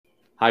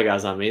Hi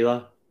guys, I'm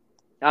Mila,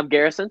 I'm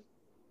Garrison.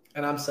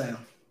 And I'm Sam.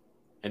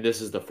 and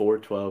this is the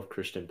 412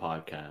 Christian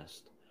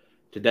Podcast.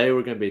 Today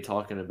we're going to be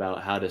talking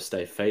about how to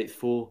stay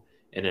faithful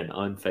in an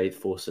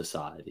unfaithful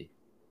society.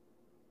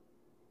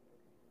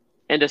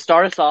 And to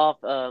start us off,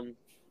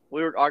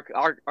 we were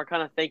our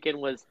kind of thinking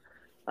was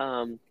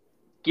um,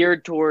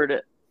 geared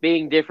toward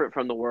being different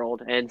from the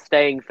world and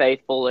staying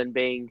faithful and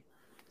being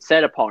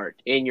set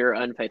apart in your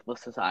unfaithful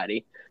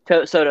society.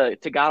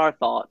 To guide our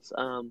thoughts,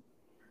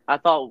 I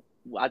thought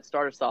I'd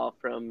start us off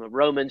from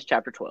Romans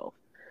chapter 12.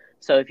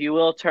 So if you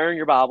will turn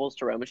your Bibles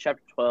to Romans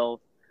chapter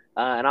 12,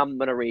 and I'm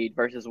going to read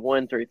verses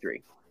 1 through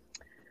 3.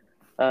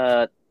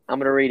 I'm going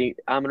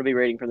to be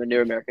reading from the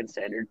New American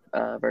Standard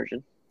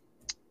version.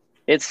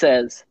 It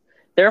says,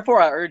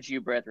 "Therefore I urge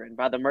you, brethren,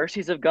 by the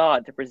mercies of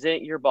God, to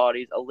present your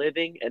bodies a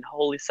living and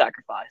holy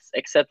sacrifice,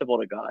 acceptable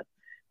to God,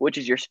 which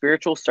is your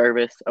spiritual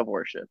service of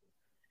worship.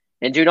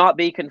 And do not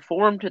be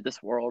conformed to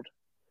this world,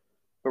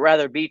 but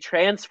rather be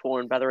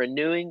transformed by the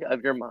renewing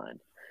of your mind,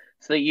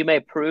 so that you may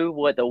prove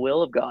what the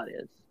will of God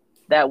is,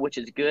 that which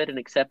is good and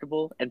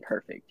acceptable and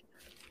perfect.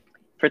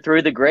 For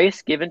through the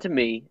grace given to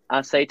me,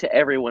 I say to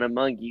everyone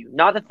among you,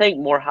 not to think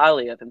more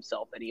highly of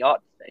himself than he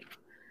ought to think,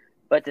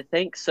 but to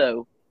think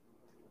so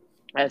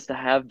as to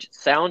have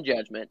sound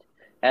judgment,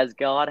 as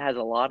God has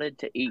allotted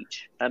to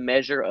each a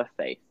measure of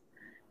faith."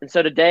 And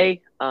so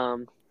today,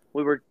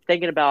 we were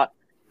thinking about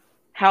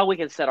how we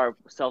can set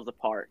ourselves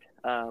apart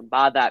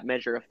by that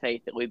measure of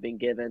faith that we've been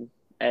given,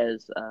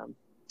 as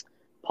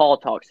Paul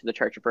talks to the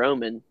church of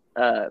Rome.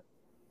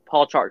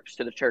 Paul talks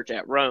to the church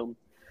at Rome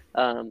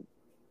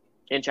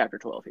in chapter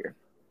 12 here,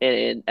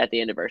 and at the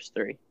end of verse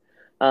 3.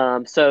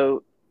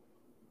 So,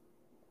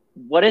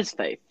 what is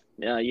faith?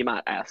 You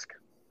might ask.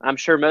 I'm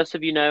sure most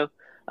of you know.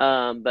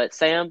 But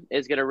Sam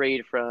is going to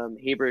read from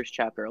Hebrews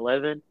chapter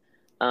 11,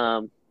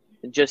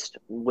 just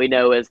we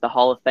know as the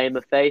Hall of Fame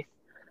of faith,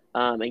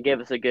 and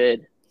give us a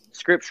good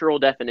scriptural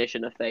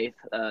definition of faith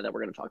that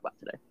we're going to talk about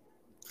today.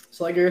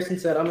 So like Garrison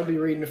said, I'm going to be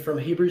reading from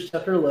Hebrews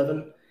chapter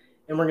 11,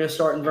 and we're going to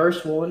start in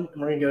verse 1,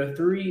 and we're going to go to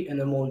 3, and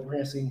then we're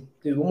going to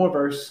do one more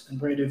verse,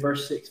 and we're going to do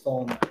verse 6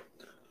 following that.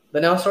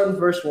 But now starting with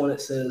verse 1, it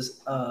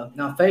says,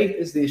 "Now faith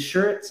is the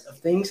assurance of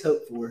things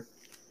hoped for,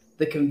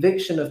 the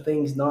conviction of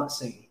things not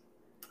seen.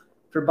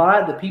 For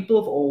by the people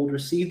of old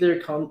received their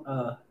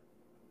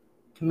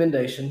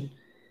commendation.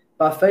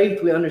 By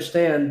faith we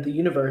understand the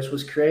universe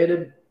was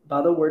created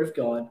by the word of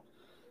God,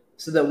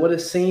 so that what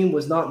is seen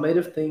was not made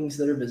of things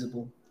that are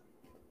visible."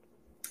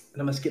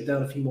 And I'm going to skip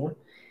down a few more.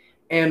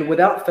 "And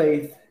without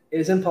faith it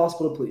is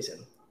impossible to please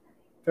him.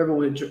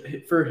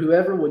 For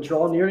whoever would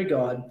draw near to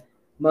God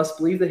must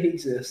believe that he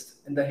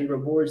exists and that he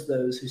rewards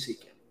those who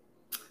seek him."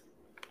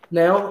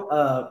 Now,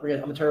 I'm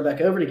going to turn it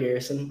back over to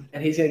Garrison,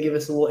 and he's going to give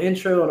us a little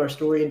intro on our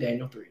story in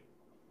Daniel 3.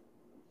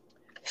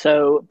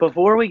 So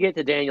before we get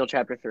to Daniel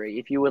chapter 3,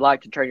 if you would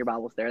like to turn your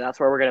Bibles there, that's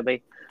where we're going to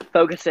be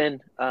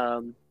focusing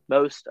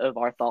most of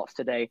our thoughts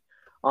today,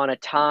 on a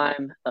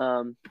time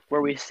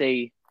where we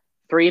see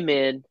three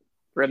men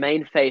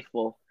remain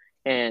faithful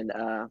and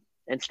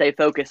stay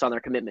focused on their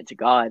commitment to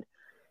God,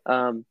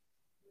 in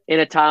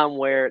a time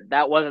where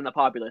that wasn't the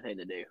popular thing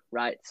to do,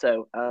 right?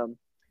 So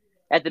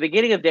at the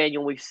beginning of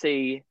Daniel, we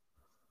see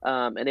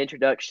an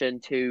introduction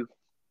to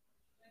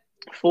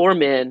four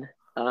men,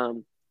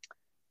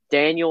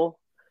 Daniel,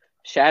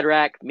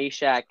 Shadrach,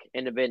 Meshach,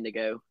 and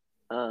Abednego,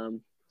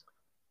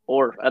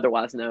 or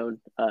otherwise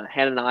known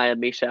Hananiah,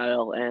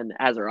 Mishael, and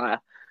Azariah.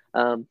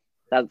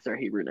 That's their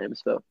Hebrew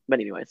names, but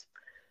anyways.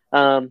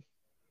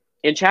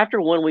 In chapter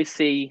 1, we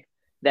see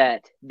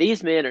that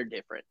these men are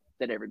different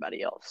than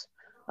everybody else.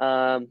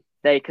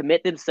 They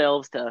commit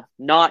themselves to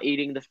not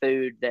eating the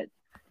food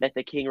that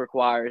the king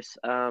requires,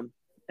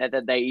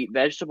 that they eat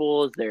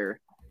vegetables. They're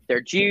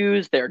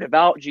Jews, they're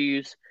devout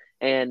Jews,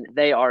 and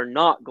they are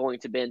not going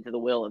to bend to the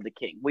will of the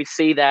king. We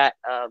see that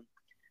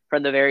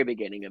from the very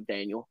beginning of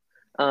Daniel.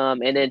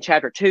 And in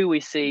chapter 2, we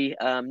see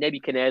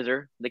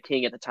Nebuchadnezzar, the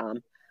king at the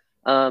time.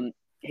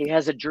 He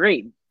has a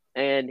dream,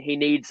 and he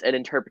needs an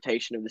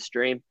interpretation of this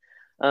dream.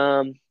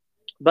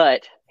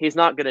 But he's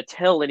not going to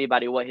tell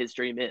anybody what his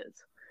dream is.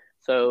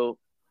 So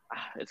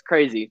it's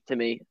crazy to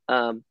me.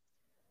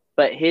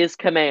 But his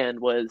command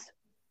was,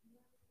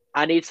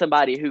 I need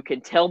somebody who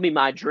can tell me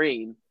my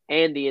dream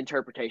and the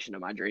interpretation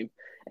of my dream.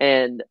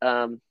 And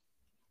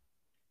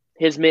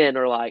his men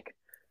are like,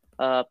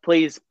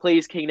 please,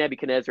 King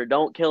Nebuchadnezzar,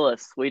 don't kill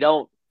us. We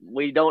don't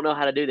know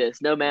how to do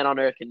this. No man on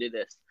earth can do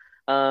this.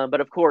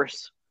 But of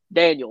course,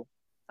 Daniel,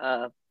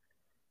 a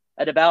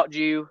devout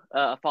Jew,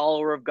 a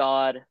follower of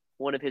God,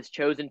 one of his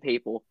chosen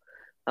people,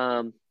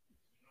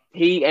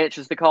 he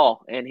answers the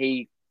call, and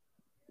he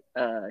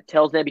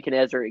tells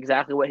Nebuchadnezzar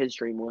exactly what his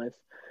dream was,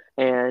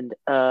 and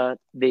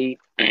the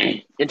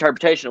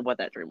interpretation of what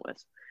that dream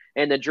was.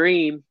 And the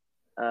dream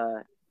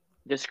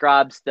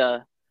describes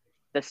the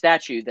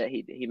statue that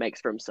he makes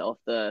for himself,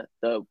 the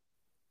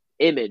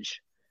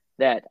image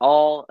that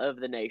all of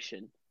the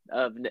nation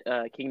of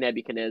King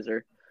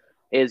Nebuchadnezzar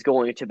is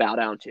going to bow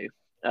down to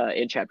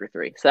in chapter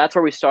 3. So that's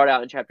where we start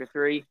out in chapter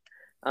 3.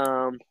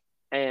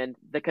 And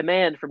the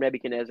command from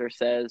Nebuchadnezzar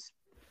says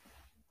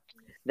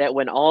that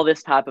when all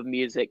this type of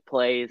music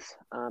plays,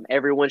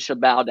 everyone should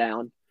bow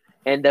down,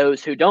 and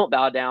those who don't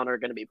bow down are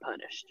going to be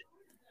punished.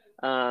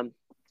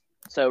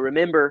 So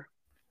remember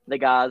the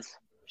guys,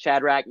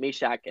 Shadrach,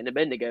 Meshach, and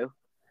Abednego.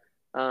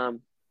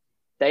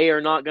 They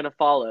are not going to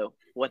follow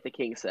what the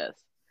king says.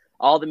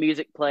 All the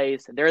music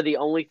plays. They're the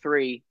only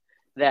three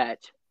that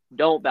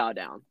don't bow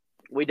down.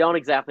 We don't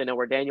exactly know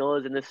where Daniel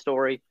is in this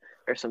story.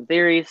 There's some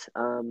theories.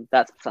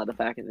 That's beside the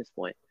fact at this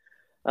point.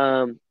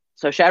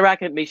 So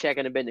Shadrach, Meshach,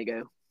 and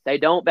Abednego, they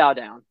don't bow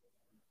down,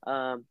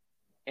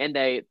 and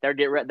they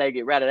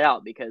get ratted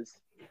out because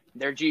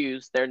they're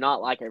Jews. They're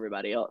not like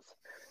everybody else.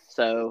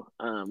 So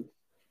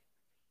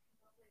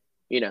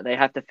they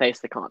have to face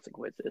the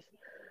consequences.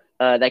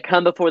 They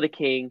come before the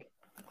king,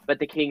 but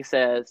the king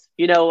says,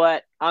 "You know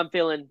what? I'm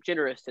feeling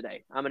generous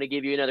today. I'm going to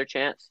give you another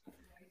chance. I'm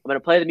going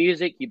to play the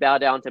music. You bow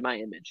down to my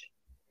image."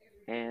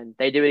 And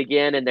they do it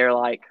again, and they're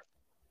like,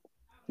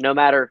 "No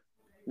matter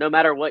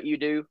what you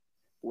do,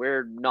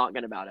 we're not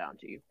going to bow down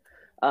to you."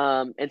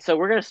 And so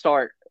we're going to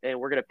start, and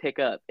we're going to pick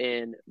up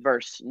in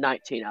verse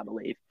 19, I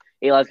believe.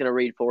 Eli's going to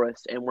read for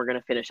us, and we're going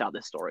to finish out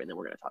this story, and then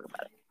we're going to talk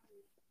about it.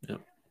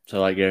 Yep. So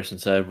like Garyson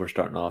said, we're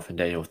starting off in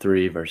Daniel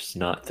 3, verse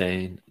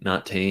 19,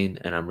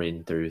 and I'm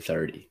reading through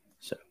 30.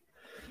 So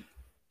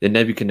then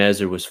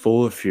Nebuchadnezzar was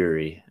full of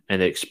fury,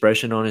 and the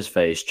expression on his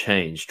face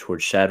changed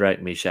towards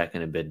Shadrach, Meshach,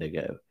 and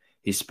Abednego.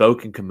 He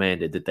spoke and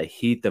commanded that they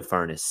heat the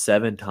furnace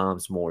 7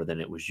 times more than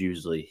it was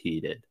usually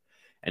heated.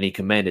 And he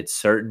commanded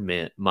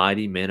certain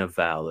mighty men of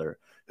valor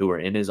who were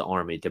in his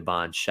army to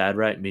bind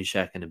Shadrach,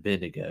 Meshach, and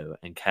Abednego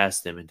and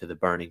cast them into the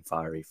burning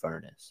fiery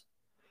furnace.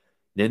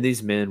 Then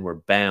these men were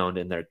bound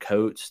in their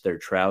coats, their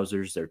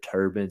trousers, their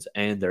turbans,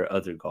 and their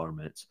other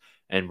garments,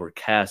 and were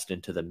cast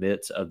into the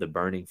midst of the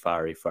burning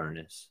fiery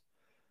furnace.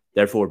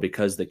 Therefore,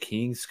 because the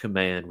king's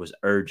command was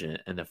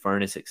urgent and the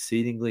furnace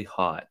exceedingly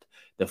hot,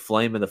 the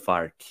flame of the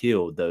fire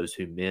killed those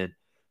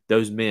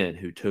men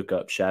who took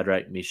up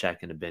Shadrach, Meshach,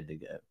 and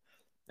Abednego.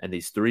 And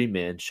these 3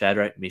 men,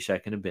 Shadrach,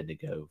 Meshach, and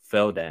Abednego,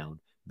 fell down,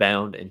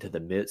 bound into the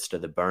midst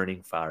of the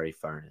burning fiery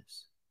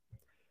furnace.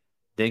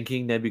 Then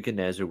King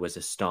Nebuchadnezzar was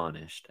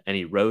astonished, and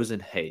he rose in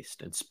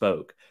haste and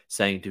spoke,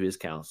 saying to his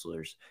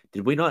counselors,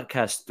 "Did we not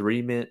cast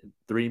 3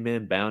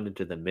 men bound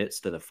into the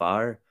midst of the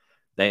fire?"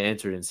 They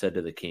answered and said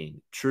to the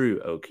king,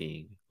 "True, O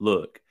king.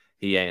 Look,"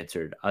 he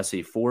answered, "I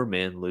see 4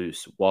 men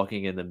loose,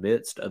 walking in the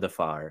midst of the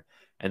fire,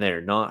 and they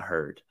are not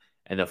hurt,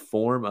 and the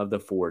form of the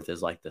 4th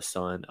is like the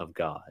Son of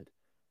God."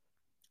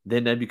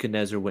 Then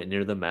Nebuchadnezzar went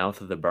near the mouth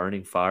of the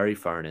burning fiery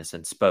furnace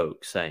and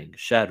spoke, saying,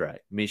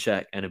 "Shadrach,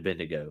 Meshach, and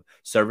Abednego,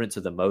 servants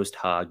of the Most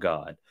High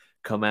God,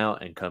 come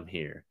out and come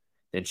here."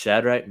 Then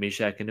Shadrach,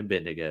 Meshach, and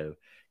Abednego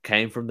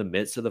came from the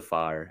midst of the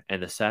fire,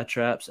 and the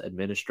satraps,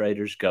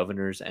 administrators,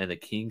 governors, and the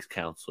king's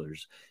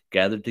counselors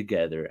gathered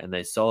together, and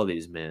they saw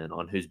these men,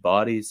 on whose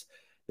bodies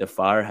the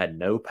fire had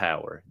no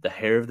power. The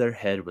hair of their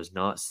head was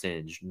not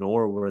singed,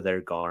 nor were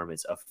their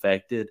garments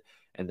affected,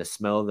 and the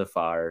smell of the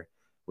fire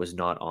was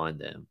not on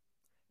them.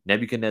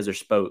 Nebuchadnezzar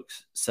spoke,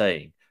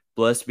 saying,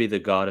 "Blessed be the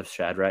God of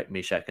Shadrach,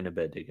 Meshach, and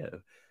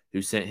Abednego,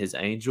 who sent his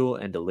angel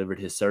and delivered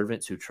his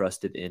servants who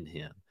trusted in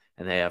him.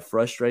 And they have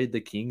frustrated the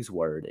king's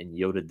word and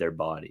yielded their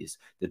bodies,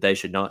 that they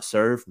should not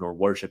serve nor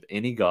worship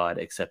any god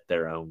except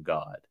their own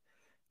God.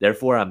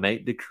 Therefore I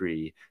make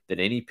decree that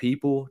any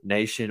people,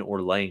 nation,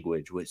 or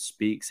language which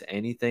speaks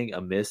anything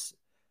amiss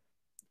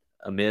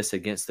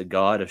against the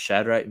God of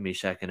Shadrach,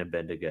 Meshach, and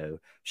Abednego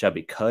shall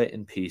be cut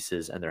in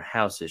pieces, and their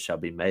houses shall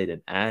be made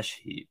an ash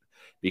heap,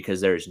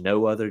 because there is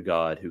no other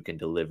God who can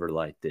deliver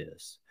like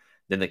this."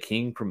 Then the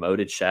king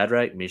promoted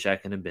Shadrach,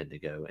 Meshach, and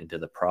Abednego into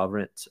the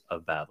province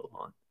of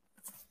Babylon.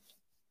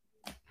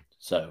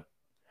 So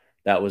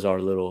that was the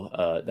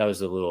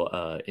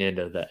little end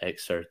of the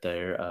excerpt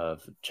there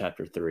of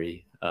chapter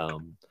 3,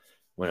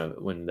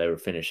 when they were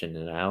finishing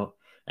it out.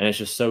 And it's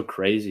just so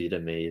crazy to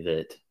me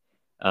that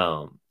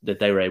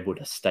they were able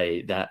to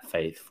stay that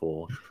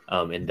faithful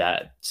in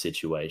that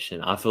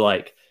situation. I feel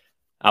like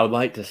I would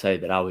like to say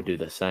that I would do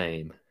the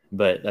same,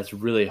 but that's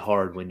really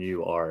hard when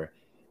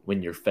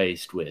you're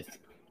faced with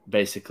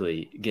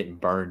basically getting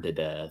burned to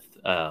death,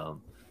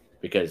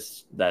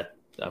 because that,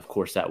 of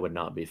course, that would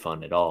not be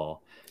fun at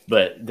all.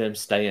 But them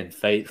staying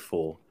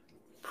faithful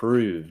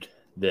proved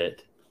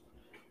that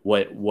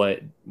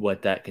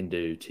what that can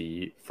do to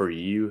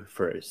you,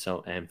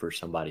 and for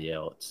somebody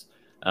else.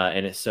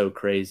 And it's so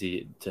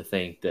crazy to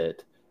think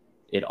that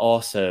it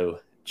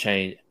also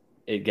changed.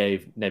 It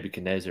gave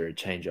Nebuchadnezzar a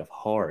change of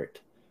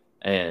heart,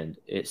 and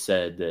he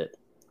said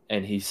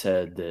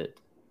that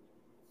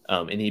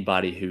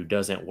anybody who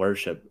doesn't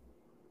worship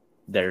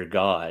their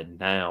God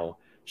now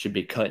should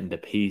be cut into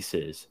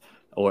pieces,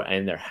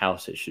 and their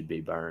houses should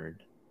be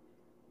burned.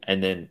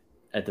 And then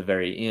at the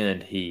very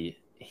end, he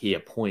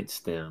appoints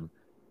them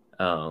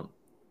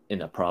in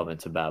the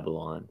province of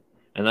Babylon.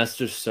 And that's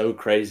just so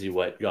crazy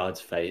what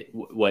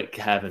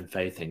having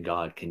faith in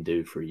God can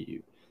do for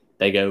you.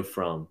 They go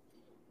from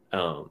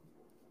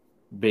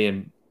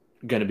being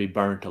going to be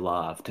burnt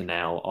alive to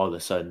now all of a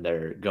sudden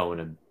they're going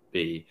to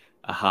be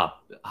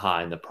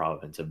high in the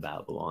province of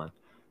Babylon.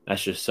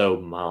 That's just so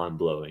mind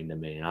blowing to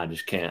me, and I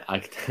just can't.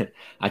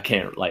 I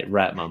can't like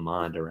wrap my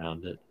mind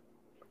around it.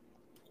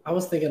 I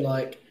was thinking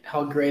like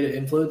how great an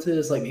influence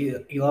is. Like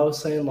Eli was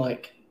saying,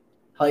 like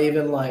how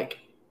even like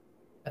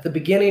at the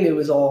beginning it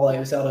was all like it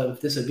was out of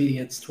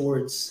disobedience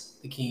towards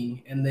the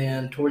king, and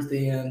then towards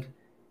the end,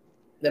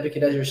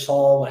 Nebuchadnezzar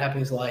saw what happened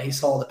in his life. He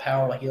saw the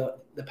power, like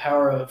the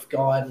power of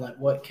God, like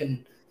what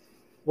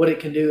it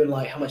can do, and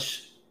like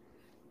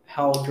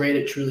how great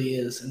it truly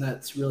is. And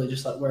that's really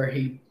just like where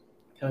he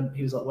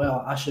was like,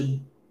 well, I should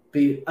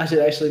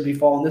actually be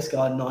following this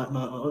God, not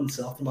my own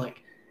self. And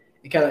like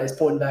it kind of is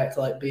pointing back to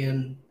like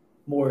being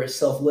more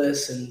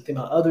selfless and thinking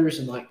about others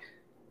and like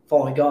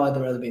following God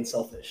than rather being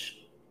selfish.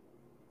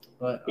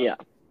 But Yeah,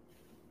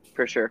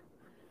 for sure.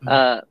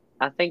 Mhm.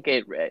 I think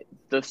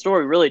the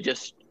story really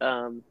just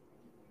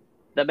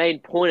the main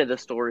point of the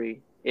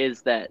story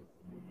is that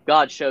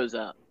God shows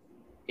up.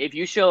 If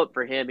you show up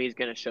for him, he's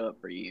going to show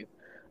up for you.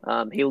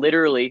 He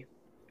literally,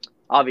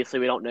 obviously,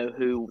 we don't know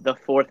who the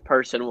fourth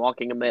person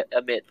walking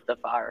amidst the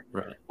fire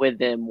Right. with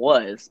them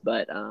was,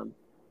 but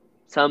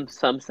some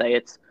say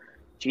it's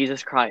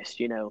Jesus Christ.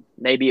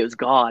 Maybe it was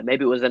God,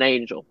 maybe it was an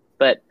angel,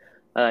 but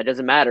it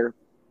doesn't matter.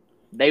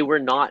 They were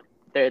not.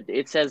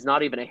 It says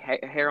not even a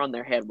hair on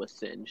their head was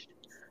singed.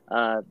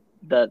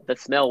 The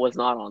smell was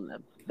not on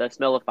them. The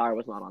smell of fire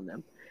was not on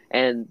them,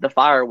 and the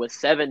fire was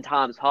 7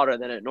 times hotter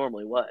than it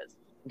normally was.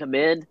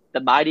 The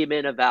mighty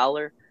men of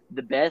valor,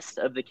 the best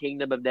of the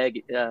kingdom of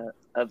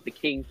the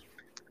king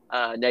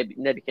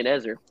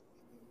Nebuchadnezzar,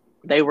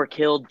 they were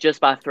killed just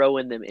by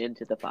throwing them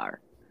into the fire.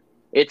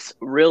 It's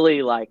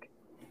really like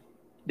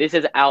this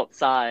is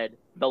outside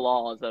the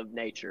laws of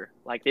nature.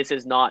 Like this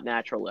is not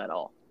natural at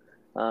all.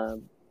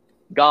 Um,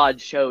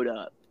 God showed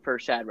up for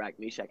Shadrach,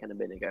 Meshach, and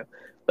Abednego,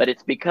 but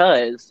it's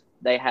because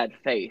they had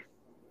faith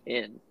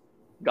in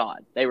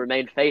God. They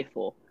remained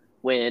faithful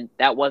when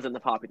that wasn't the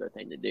popular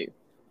thing to do.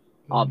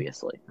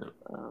 Obviously,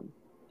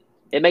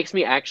 it makes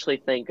me actually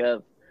think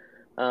of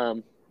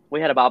we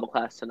had a Bible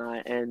class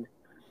tonight, and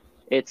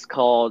it's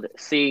called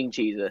Seeing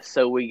Jesus.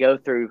 So we go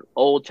through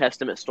Old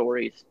Testament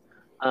stories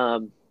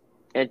and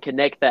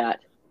connect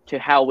that to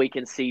how we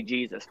can see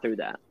Jesus through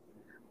that.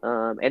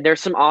 And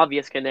there's some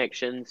obvious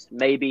connections.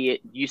 Maybe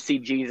you see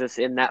Jesus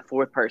in that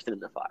fourth person in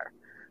the fire.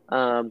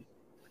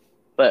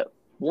 But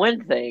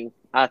one thing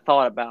I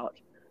thought about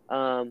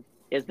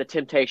is the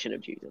temptation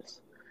of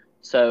Jesus.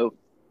 So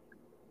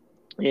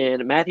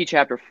in Matthew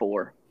chapter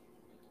 4,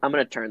 I'm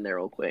going to turn there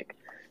real quick.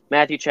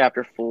 Matthew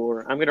chapter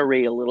 4, I'm going to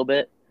read a little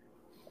bit.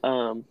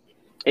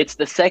 It's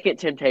the second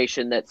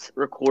temptation that's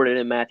recorded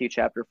in Matthew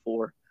chapter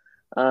 4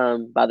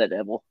 by the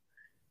devil.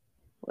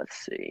 Let's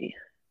see.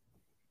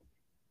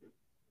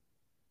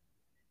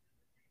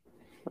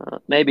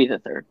 Maybe the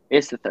third.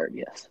 It's the third,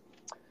 yes.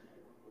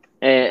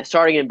 And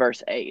starting in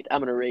verse 8, I'm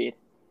going to read.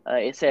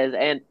 It says,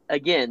 "And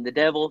again, the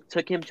devil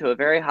took him to a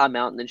very high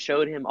mountain and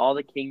showed him all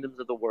the kingdoms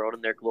of the world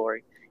and their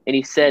glory. And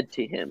he said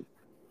to him,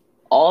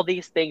 'All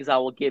these things I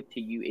will give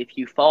to you if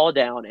you fall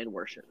down and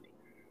worship me.'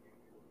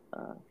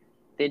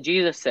 Then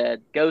Jesus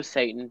said, 'Go,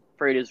 Satan,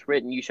 for it is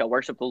written, you shall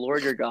worship the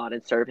Lord your God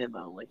and serve him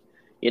only.'"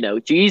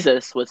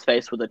 Jesus was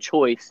faced with a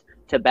choice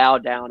to bow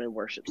down and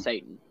worship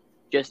Satan,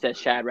 just as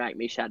Shadrach,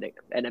 Meshach,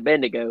 and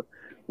Abednego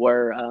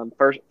were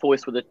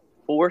forced with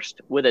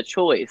a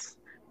choice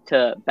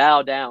to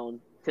bow down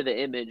to the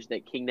image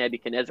that King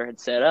Nebuchadnezzar had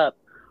set up,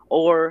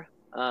 or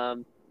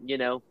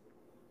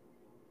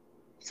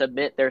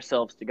submit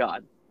themselves to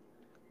God.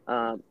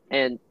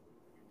 And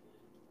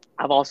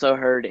I've also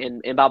heard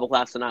in Bible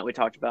class tonight we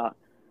talked about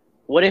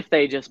what if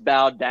they just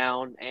bowed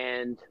down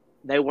and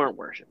they weren't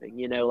worshiping.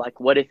 Like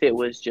what if it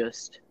was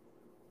just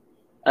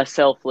a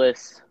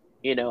selfless,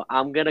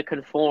 I'm gonna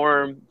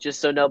conform just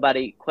so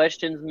nobody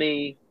questions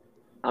me.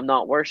 I'm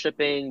not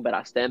worshiping, but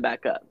I stand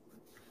back up.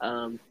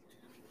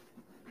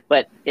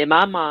 But in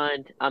my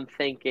mind, I'm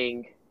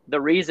thinking the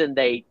reason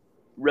they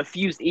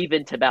refused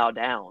even to bow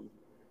down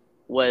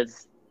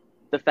was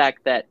the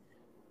fact that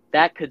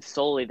could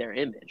sully their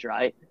image,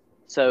 right?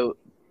 So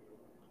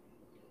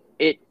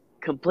it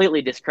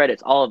completely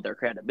discredits all of their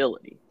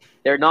credibility.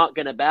 They're not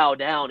going to bow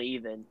down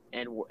even,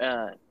 and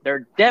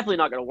they're definitely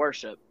not going to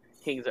worship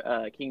King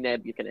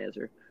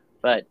Nebuchadnezzar,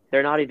 but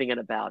they're not even going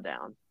to bow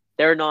down.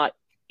 They're not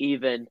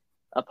even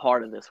a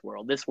part of this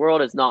world. This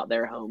world is not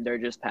their home. They're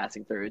just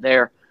passing through.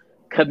 They're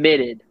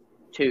committed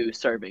to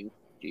serving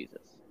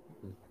Jesus.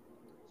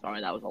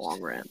 Sorry, that was a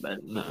long rant,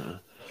 but No.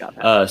 got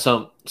past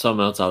that.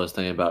 Something else I was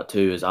thinking about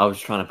too is I was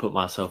trying to put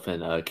myself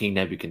in King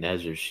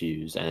Nebuchadnezzar's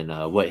shoes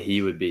and what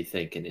he would be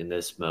thinking in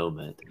this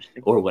moment,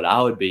 or what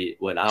I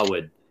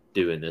would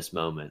do in this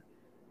moment.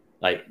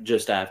 Like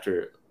just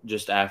after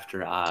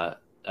I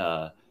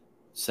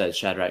said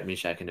Shadrach,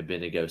 Meshach, and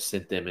Abednego,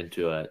 sent them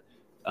into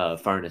a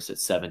furnace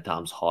that's 7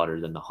 times hotter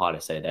than the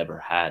hottest they'd ever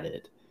had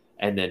it,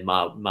 and then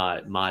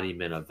my mighty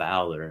men of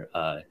valor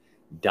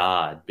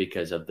died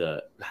because of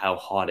how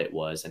hot it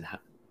was,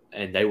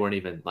 and they weren't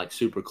even like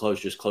super close,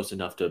 just close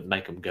enough to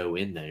make them go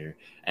in there,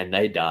 and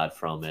they died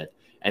from it.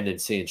 and then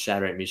seeing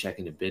Shadrach, Meshach,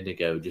 and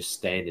Abednego just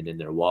standing in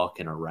there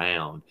walking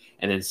around,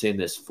 and then seeing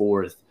this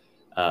fourth,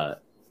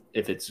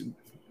 if it's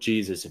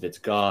Jesus, if it's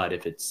God,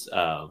 if it's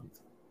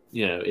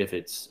if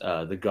it's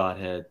the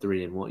Godhead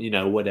 3 in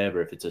 1,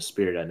 whatever, if it's a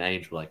spirit, an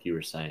angel, like you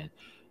were saying,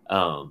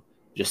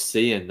 just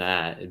seeing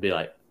that, it'd be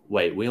like,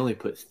 wait, we only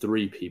put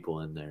 3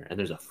 people in there, and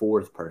there's a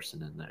 4th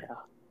person in there,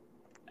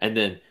 and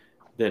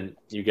then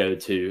you go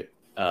to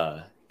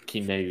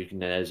King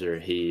Nebuchadnezzar.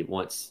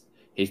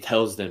 He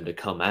tells them to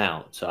come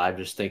out. So I'm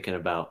just thinking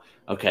about,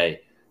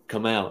 okay,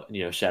 come out,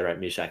 Shadrach,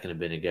 Meshach, and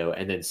Abednego,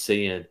 and then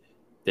seeing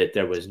that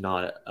there was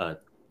not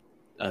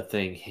a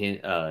thing,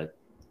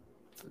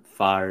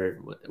 fire,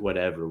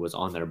 whatever, was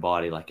on their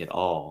body, like at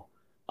all.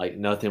 Like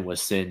nothing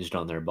was singed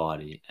on their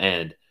body.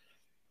 And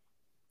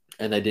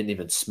they didn't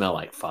even smell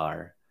like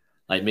fire.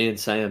 Like me and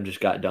Sam just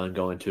got done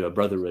going to a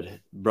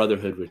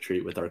brotherhood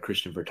retreat with our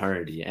Christian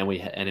fraternity, and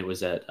it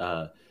was at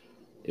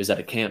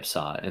a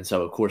campsite, and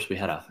so of course we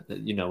had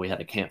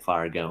a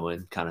campfire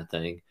going, kind of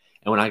thing.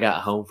 And when I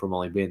got home from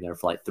only being there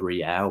for like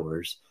 3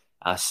 hours,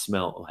 I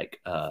smelled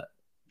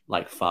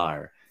like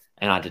fire,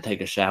 and I had to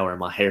take a shower, and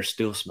my hair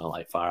still smelled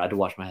like fire. I had to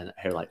wash my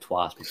hair like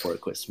twice before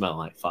it quit smelling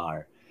like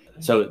fire.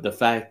 So the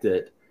fact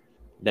that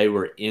they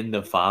were in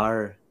the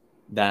fire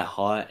that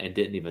hot and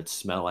didn't even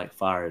smell like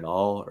fire at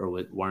all, or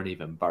weren't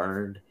even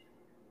burned,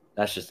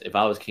 that's just, if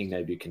I was King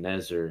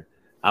Nebuchadnezzar,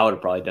 I would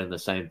have probably done the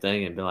same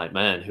thing and been like,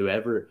 man,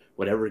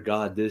 whatever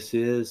God this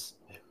is,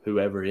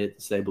 whoever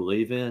it's they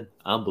believe in,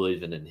 I'm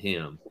believing in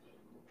him.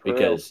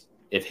 Because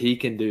if he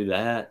can do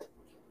that,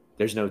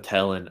 there's no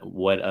telling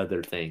what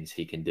other things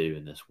he can do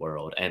in this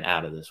world and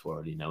out of this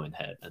world, in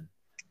heaven.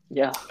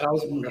 Yeah. I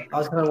was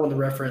kind of wanting to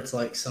reference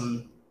like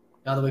some,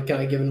 now that we've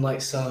kind of given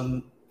like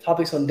some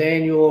topics on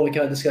Daniel, and we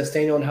kind of discussed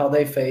Daniel and how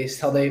they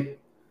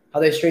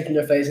strengthened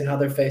their faith and how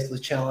their faith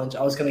was challenged.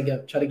 I was going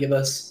to try to give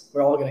us,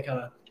 we're all going to kind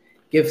of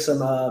give some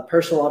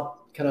personal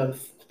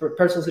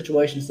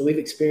situations that we've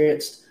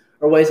experienced,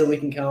 or ways that we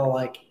can kind of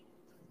like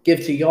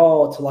give to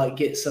y'all to like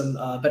get some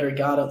better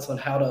guidance on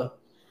how to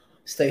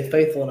stay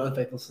faithful in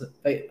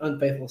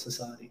unfaithful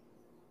society.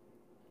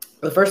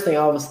 The first thing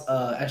I was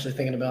actually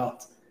thinking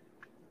about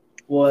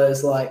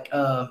was like,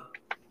 I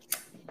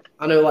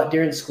know like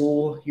during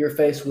school you're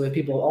faced with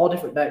people of all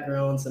different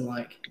backgrounds, and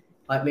like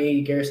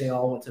me, Garyson,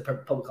 all went to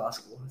public high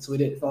school, so we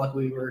didn't feel like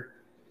we were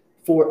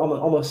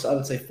almost I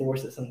would say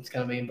forced, that sounds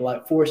kind of mean, but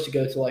like forced to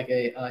go to like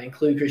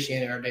include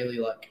Christianity in our daily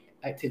like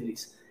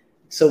activities.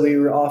 So we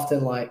were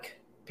often like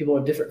people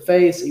of different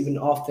faiths, even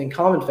often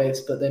common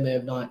faiths, but they may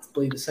have not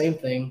believed the same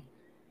thing,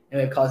 and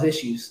it cause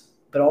issues.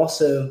 But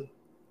also,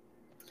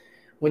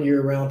 when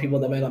you're around people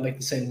that may not make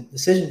the same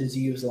decisions as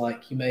you, is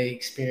like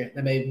they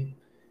may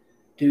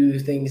do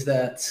things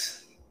that,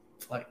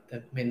 like,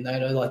 I mean, I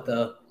know like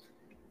the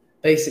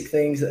basic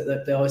things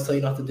that they always tell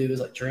you not to do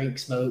is like drink,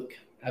 smoke,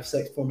 have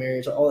sex before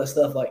marriage, all that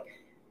stuff. Like,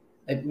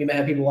 you may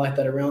have people like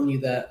that around you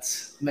that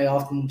may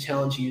often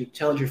challenge your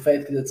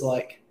faith, because it's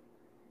like,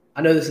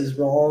 I know this is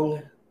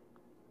wrong,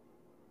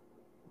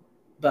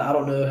 but I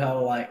don't know how,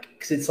 like,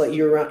 because it's like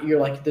you're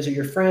like, those are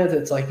your friends.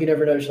 It's like you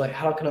never know. It's like,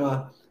 how can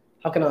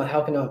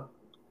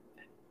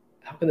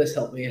this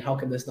help me, and how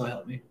can this not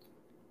help me?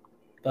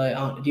 But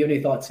do you have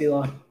any thoughts,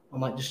 Eli, on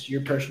like just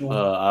your personal?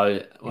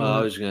 I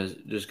was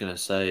gonna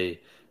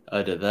say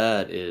to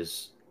that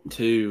is,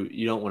 too,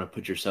 you don't want to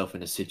put yourself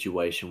in a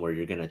situation where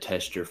you're going to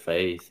test your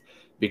faith,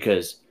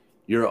 because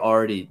you're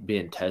already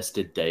being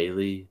tested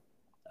daily.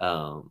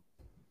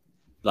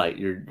 Like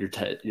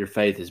your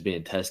faith is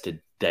being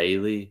tested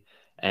daily,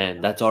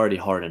 and that's already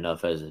hard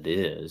enough as it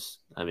is.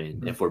 I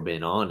mean, if we're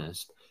being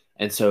honest.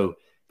 And so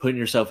putting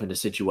yourself into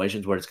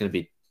situations where it's going to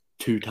be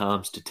 2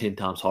 times to 10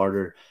 times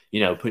harder,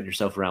 putting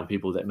yourself around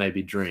people that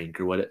maybe drink,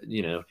 or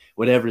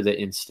whatever the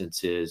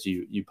instance is,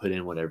 you put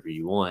in whatever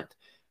you want.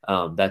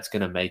 That's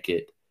going to make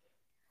it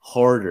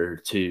harder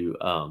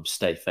to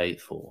stay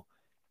faithful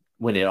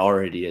when it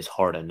already is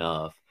hard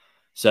enough.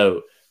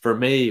 So for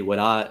me, what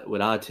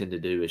I tend to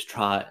do is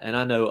try, and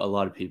I know a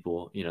lot of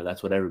people,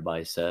 that's what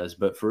everybody says,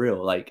 but for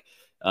real, like,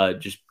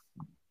 just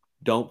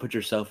don't put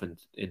yourself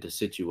into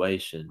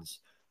situations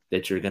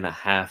that you're going to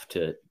have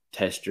to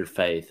test your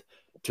faith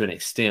to an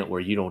extent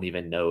where you don't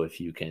even know if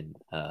you can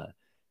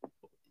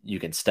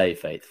stay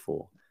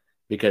faithful.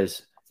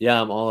 Because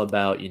I'm all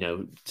about,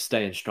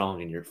 staying strong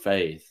in your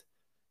faith,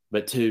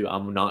 but 2,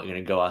 I'm not going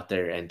to go out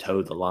there and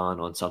toe the line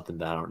on something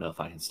that I don't know if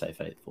I can stay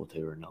faithful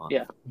to or not.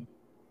 Yeah,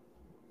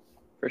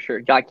 for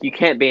sure. Like, you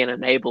can't be an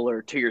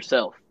enabler to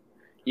yourself.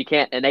 You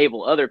can't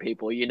enable other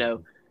people. You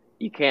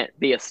can't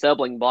be a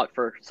stumbling block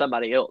for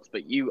somebody else,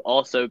 but you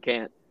also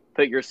can't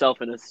put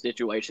yourself in a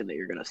situation that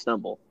you're going to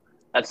stumble.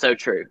 That's so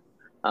true.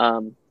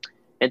 And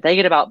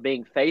thinking about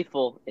being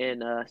faithful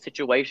in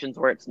situations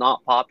where it's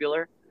not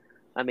popular,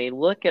 I mean,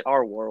 look at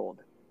our world.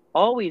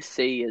 All we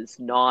see is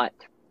not,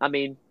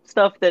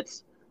 stuff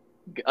that's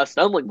a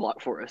stumbling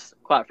block for us,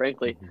 quite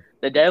frankly. Mm-hmm.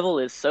 The devil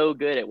is so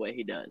good at what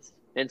he does.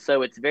 And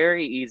so it's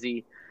very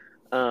easy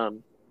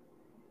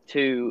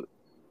to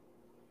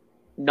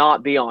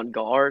not be on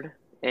guard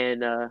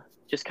and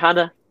just kind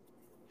of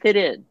fit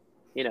in.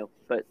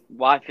 but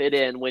why fit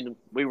in when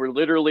we were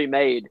literally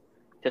made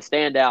to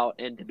stand out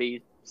and to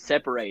be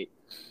separate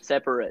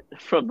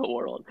from the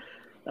world,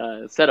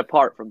 set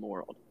apart from the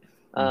world.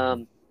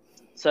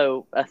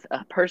 So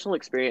a personal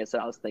experience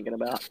that I was thinking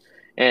about,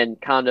 and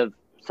kind of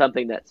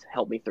something that's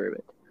helped me through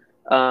it.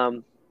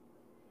 I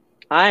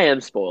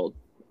am spoiled.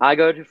 I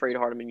go to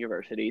Freed-Hardeman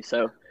University,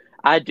 so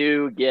I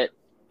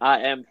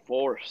am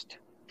forced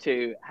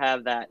to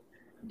have that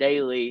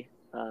daily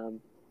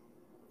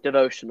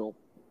devotional.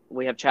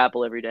 We have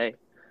chapel every day.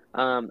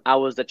 I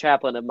was the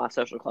chaplain of my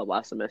social club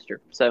last semester,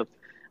 so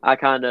I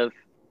kind of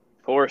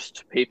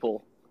forced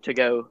people to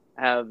go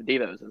have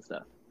devos and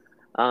stuff.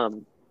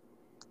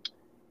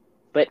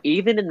 But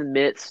even in the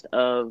midst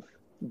of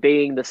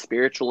being the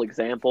spiritual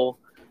example,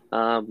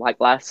 like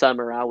last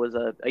summer, I was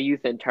a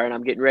youth intern.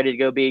 I'm getting ready to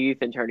go be a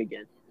youth intern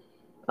again.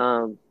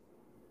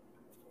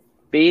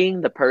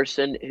 Being the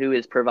person who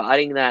is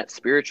providing that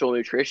spiritual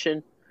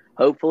nutrition,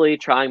 hopefully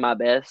trying my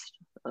best,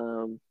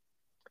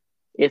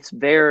 it's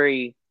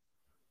very,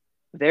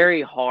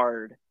 very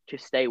hard to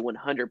stay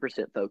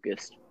 100%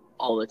 focused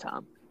all the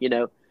time.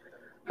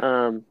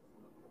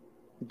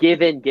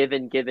 Giving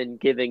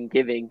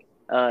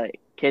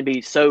can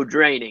be so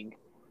draining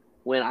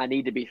when I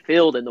need to be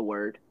filled in the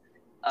Word.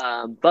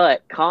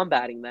 But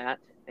combating that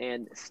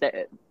and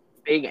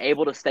being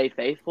able to stay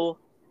faithful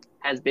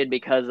has been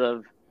because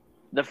of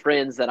the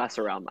friends that I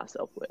surround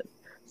myself with.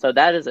 So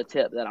that is a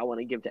tip that I want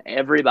to give to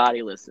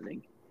everybody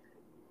listening.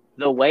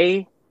 The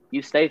way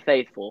you stay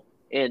faithful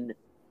in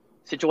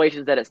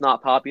situations that it's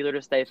not popular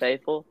to stay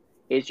faithful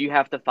is you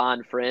have to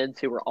find friends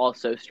who are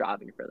also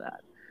striving for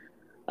that.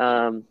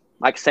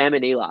 Like Sam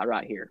and Eli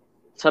right here.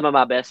 Some of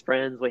my best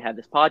friends, we have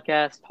this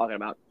podcast talking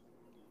about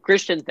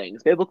Christian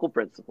things, biblical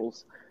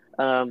principles.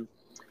 And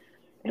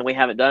we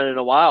haven't done it in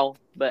a while,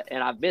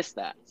 and I've missed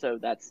that. So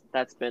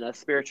that's been a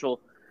spiritual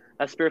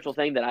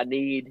thing that I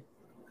need.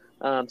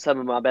 Some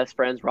of my best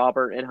friends,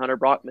 Robert Young and Hunter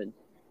Brockman,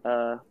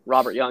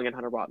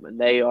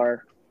 they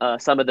are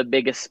some of the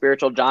biggest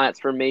spiritual giants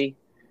for me.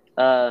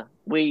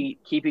 We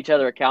keep each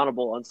other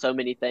accountable on so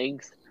many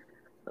things.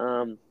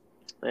 And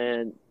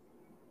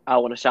I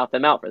want to shout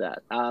them out for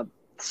that. I'm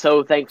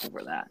so thankful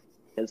for that.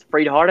 Because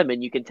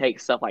Freed-Hardeman, you can take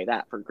stuff like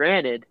that for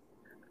granted.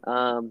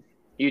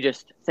 You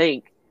just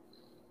think,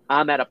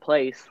 I'm at a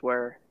place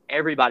where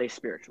everybody's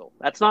spiritual.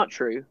 That's not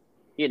true.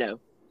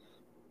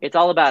 It's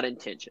all about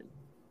intention.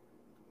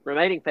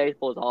 Remaining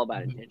faithful is all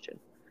about intention.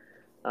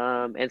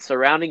 And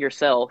surrounding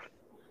yourself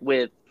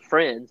with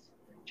friends,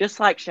 just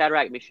like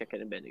Shadrach, Meshach,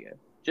 and Abednego,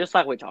 just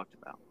like we talked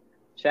about.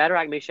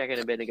 Shadrach, Meshach, and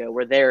Abednego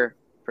were there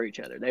for each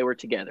other. They were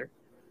together.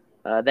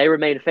 They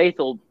remained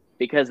faithful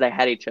because they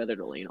had each other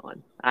to lean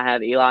on. I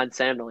have Eli and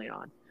Sam to lean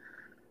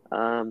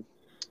on.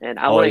 And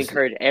I want to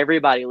encourage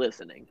everybody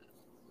listening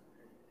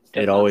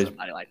to find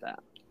somebody like that.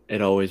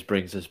 It always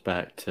brings us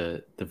back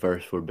to the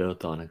verse we're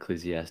built on,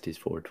 Ecclesiastes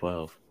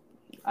 4:12.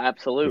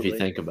 Absolutely. If you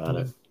think about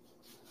it.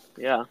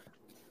 Yeah.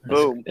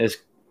 Boom. It's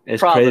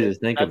crazy to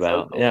think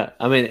about. So cool. Yeah.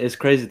 I mean, it's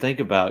crazy to think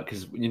about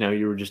because,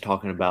 you were just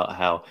talking about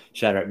how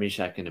Shadrach,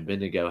 Meshach, and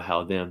Abednego,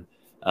 how them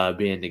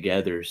being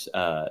together,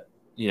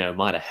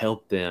 might have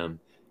helped them,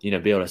 be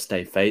able to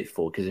stay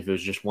faithful. Because if it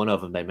was just one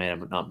of them, they may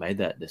have not made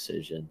that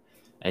decision.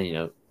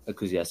 And,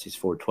 Ecclesiastes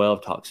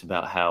 4:12 talks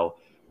about how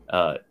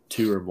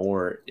two or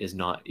more is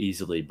not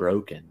easily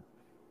broken.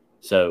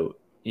 So,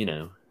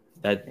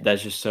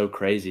 that's just so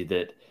crazy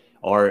that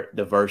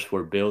the verse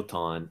we're built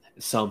on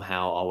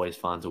somehow always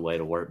finds a way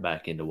to work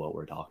back into what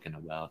we're talking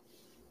about.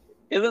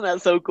 Isn't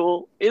that so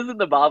cool? Isn't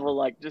the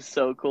Bible just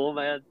so cool,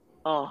 man?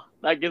 Oh,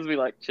 that gives me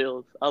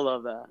chills. I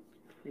love that.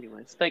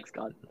 Anyways, thanks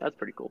God. That's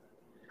pretty cool.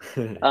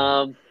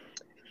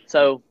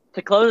 So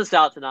to close us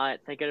out tonight,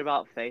 thinking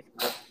about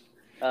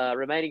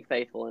remaining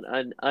faithful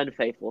in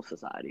unfaithful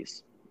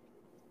societies.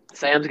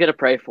 Sam's going to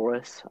pray for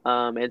us.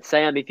 And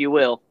Sam, if you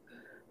will,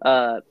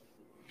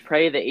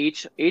 pray that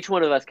each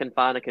one of us can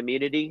find a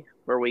community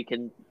where we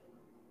can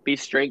be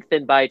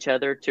strengthened by each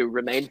other to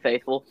remain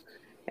faithful,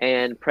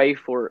 and pray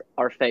for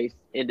our faith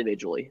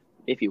individually,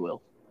 if you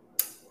will.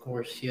 Of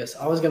course, yes.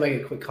 I was going to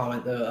make a quick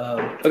comment,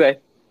 though. Okay.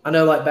 I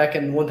know, back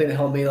in one thing that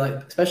helped me,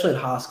 especially in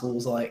high school,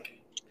 was,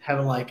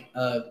 having,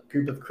 a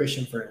group of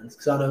Christian friends.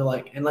 Because I know,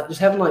 and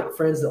just having,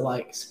 friends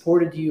that,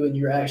 supported you in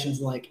your actions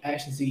and,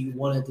 actions that you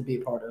wanted to be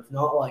a part of.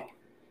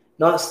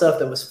 Not stuff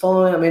that was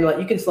fun. I mean,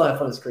 you can still have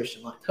fun as a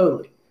Christian,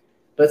 totally.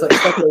 But it's,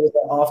 stuff that was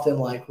often,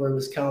 where it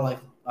was kind of like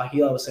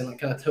Eli was saying,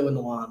 kind of toeing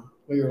the line.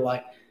 Where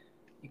you're,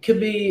 it could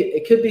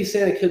be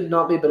sin, it could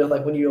not be. But,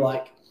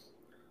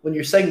 when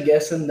you're second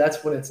guessing,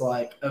 that's when it's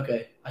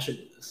okay, I should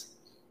do this.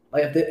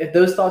 If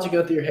those thoughts are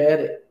going through your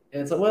head,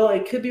 and it's well,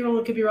 it could be wrong,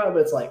 it could be right, but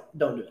it's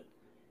don't do it.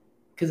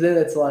 Because then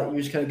it's you're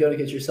just kind of going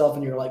against yourself,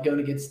 and you're going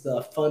against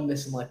the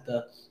funness and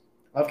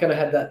I've kind of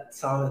had that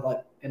time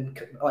in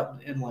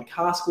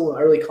high school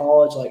and early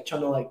college,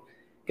 trying to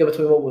go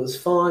between what was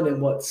fun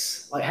and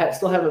what's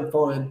still having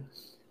fun,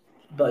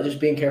 but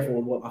just being careful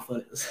with what my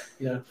fun is,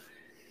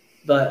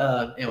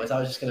 But anyways, I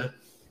was just gonna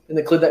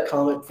include that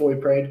comment before we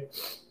prayed.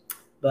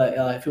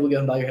 But if you will go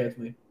and bow your head with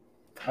me.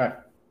 All right.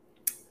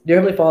 Dear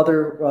Heavenly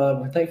Father,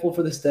 we're thankful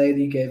for this day that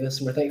you gave us,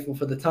 and we're thankful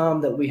for the time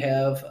that we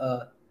have,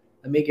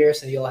 that me,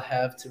 Garrison, and you'll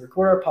have to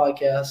record our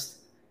podcast.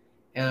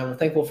 And we're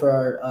thankful for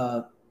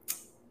our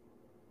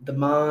the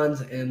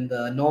minds and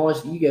the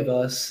knowledge that you give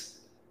us,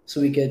 so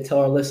we could tell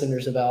our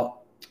listeners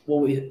about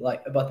what we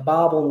like about the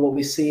Bible and what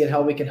we see and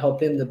how we can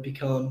help them to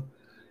become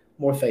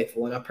more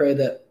faithful. And I pray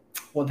that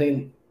one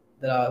thing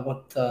that I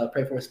want to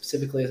pray for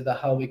specifically is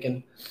about how we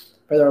can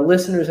pray that our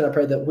listeners, and I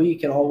pray that we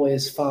can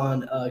always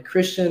find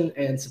Christian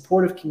and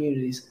supportive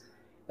communities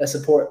that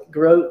support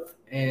growth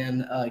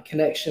and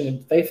connection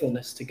and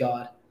faithfulness to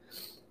God.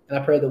 And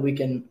I pray that we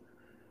can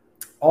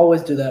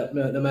always do that,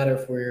 no matter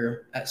if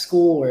we're at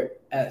school or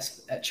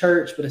at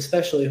church, but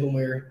especially when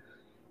we're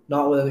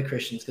not with other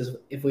Christians. Because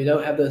if we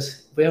don't have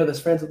those, if we don't have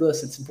those friends with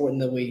us, it's important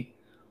that we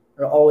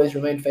are always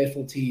remain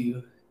faithful to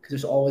you, because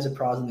there's always a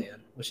prize in the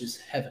end, which is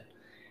heaven.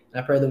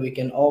 And I pray that we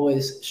can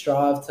always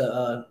strive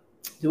to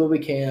do what we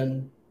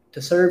can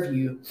to serve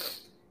you.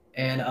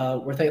 And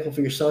we're thankful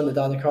for your Son that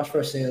died on the cross for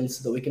our sins,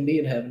 so that we can be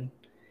in heaven.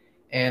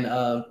 And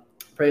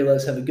pray let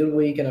us have a good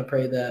week. And I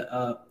pray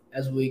that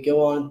as we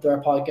go on through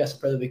our podcast, I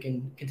pray that we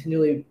can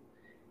continually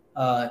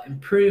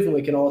improve, and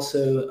we can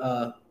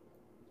also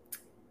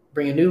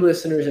bring in new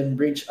listeners and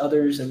reach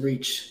others and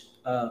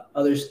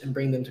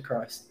bring them to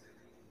Christ.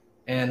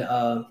 And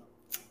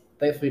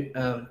thanks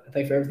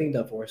for everything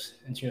done for us.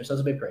 And to your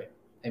sons we pray.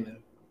 Amen.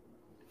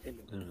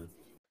 Amen.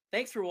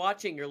 Thanks for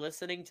watching or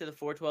listening to the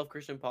 412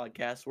 Christian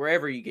Podcast,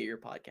 wherever you get your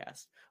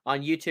podcast,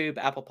 on YouTube,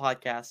 Apple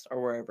Podcasts,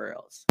 or wherever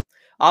else.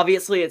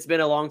 Obviously, it's been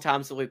a long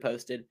time since we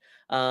posted,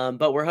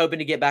 but we're hoping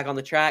to get back on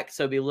the track,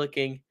 so be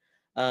looking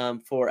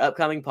for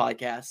upcoming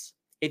podcasts.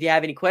 If you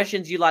have any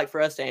questions you'd like for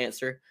us to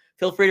answer,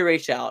 feel free to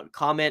reach out.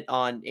 Comment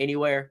on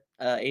anywhere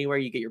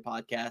you get your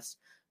podcasts.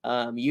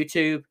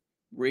 YouTube,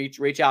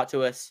 reach out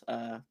to us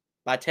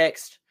by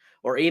text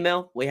or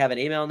email. We have an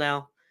email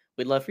now.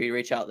 We'd love for you to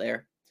reach out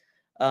there.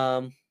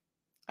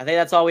 I think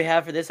that's all we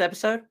have for this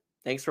episode.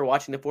 Thanks for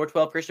watching the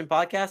 412 Christian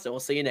Podcast, and we'll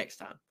see you next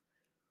time.